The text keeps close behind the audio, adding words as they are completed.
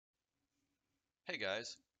Hey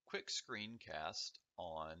guys, quick screencast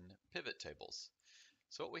on pivot tables.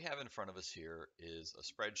 So what we have in front of us here is a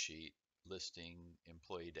spreadsheet listing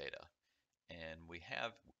employee data. And we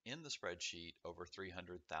have in the spreadsheet over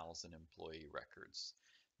 300,000 employee records.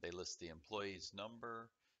 They list the employee's number,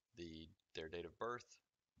 their date of birth,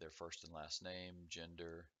 their first and last name,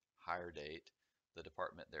 gender, hire date, the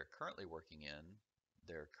department they're currently working in,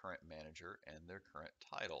 their current manager, and their current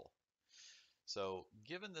title. So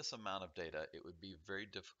given this amount of data, it would be very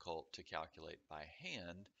difficult to calculate by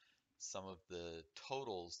hand some of the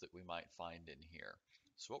totals that we might find in here.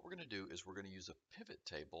 So what we're going to do is we're going to use a pivot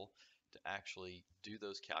table to actually do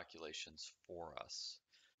those calculations for us.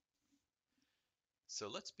 So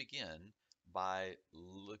let's begin by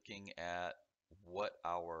looking at what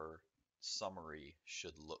our summary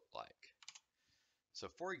should look like. So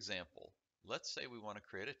for example, let's say we want to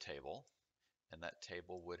create a table, and that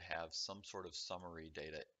table would have some sort of summary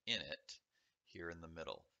data in it here in the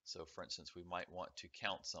middle. So for instance, we might want to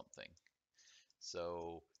count something.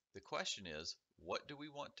 So the question is, what do we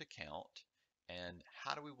want to count and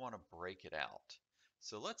how do we want to break it out?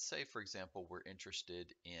 So let's say, for example, we're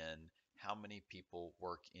interested in how many people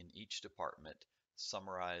work in each department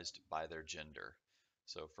summarized by their gender.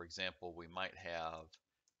 So for example, we might have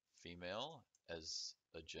female as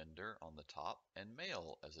a gender on the top and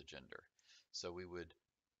male as a gender. So we would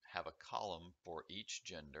have a column for each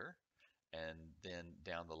gender, and then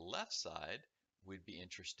down the left side, we'd be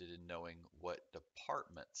interested in knowing what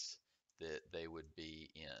departments that they would be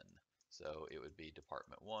in. So it would be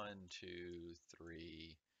department 1, 2,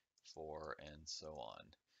 3, 4, and so on.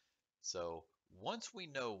 So once we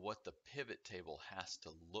know what the pivot table has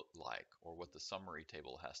to look like, or what the summary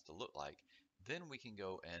table has to look like, then we can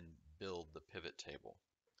go and build the pivot table.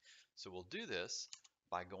 So we'll do this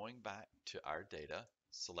by going back to our data,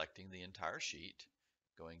 selecting the entire sheet,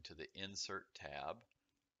 going to the Insert tab,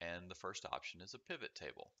 and the first option is a pivot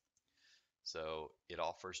table. So it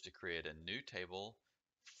offers to create a new table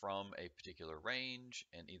from a particular range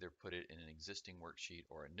and either put it in an existing worksheet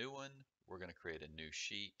or a new one. We're going to create a new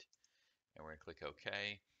sheet, and we're going to click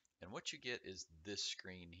OK. And what you get is this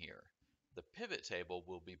screen here. The pivot table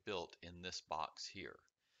will be built in this box here.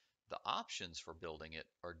 The options for building it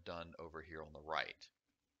are done over here on the right.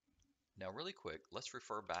 Now really quick, let's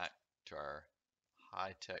refer back to our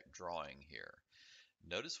high-tech drawing here.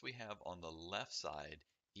 Notice we have on the left side,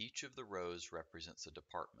 each of the rows represents a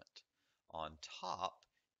department. On top,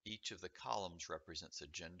 each of the columns represents a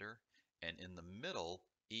gender, and in the middle,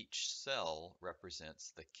 each cell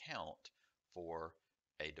represents the count for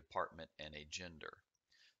a department and a gender.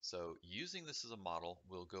 So using this as a model,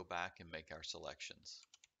 we'll go back and make our selections.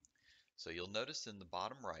 So you'll notice in the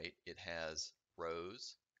bottom right, it has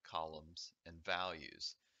rows, columns, and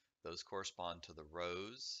values. Those correspond to the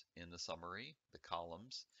rows in the summary, the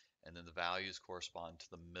columns, and then the values correspond to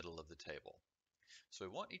the middle of the table. So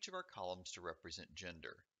we want each of our columns to represent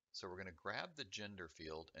gender. So we're going to grab the gender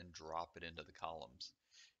field and drop it into the columns.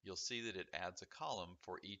 You'll see that it adds a column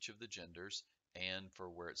for each of the genders and for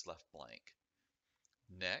where it's left blank.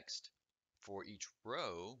 Next, for each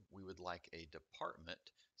row, we would like a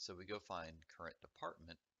department. So we go find current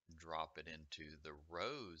department, drop it into the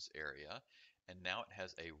rows area, and now it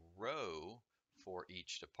has a row for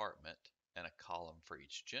each department and a column for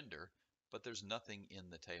each gender, but there's nothing in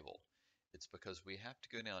the table. It's because we have to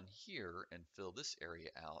go down here and fill this area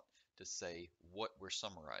out to say what we're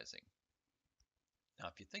summarizing. Now,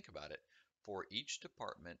 if you think about it, for each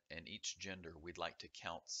department and each gender, we'd like to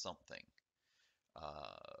count something.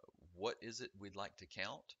 Uh, what is it we'd like to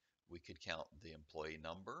count? We could count the employee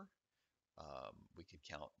number, we could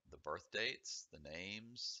count the birth dates, the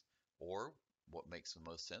names, or what makes the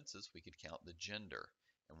most sense is we could count the gender.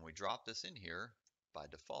 And when we drop this in here, by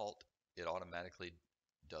default, it automatically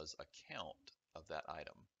does a count of that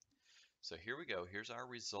item. So here we go. Here's our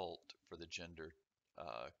result for the gender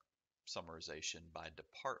uh, summarization by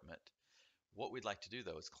department. What we'd like to do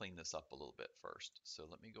though is clean this up a little bit first. So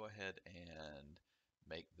let me go ahead and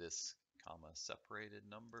make this comma separated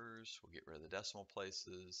numbers. We'll get rid of the decimal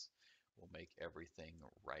places. We'll make everything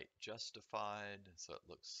right justified so it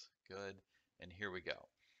looks good. And here we go.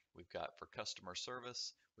 We've got for customer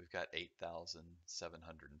service, we've got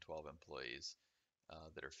 8,712 employees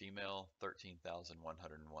that are female,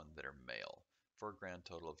 13,101 that are male, for a grand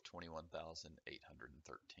total of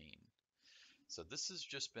 21,813. So this has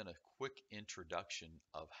just been a quick introduction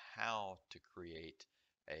of how to create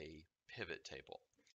a pivot table.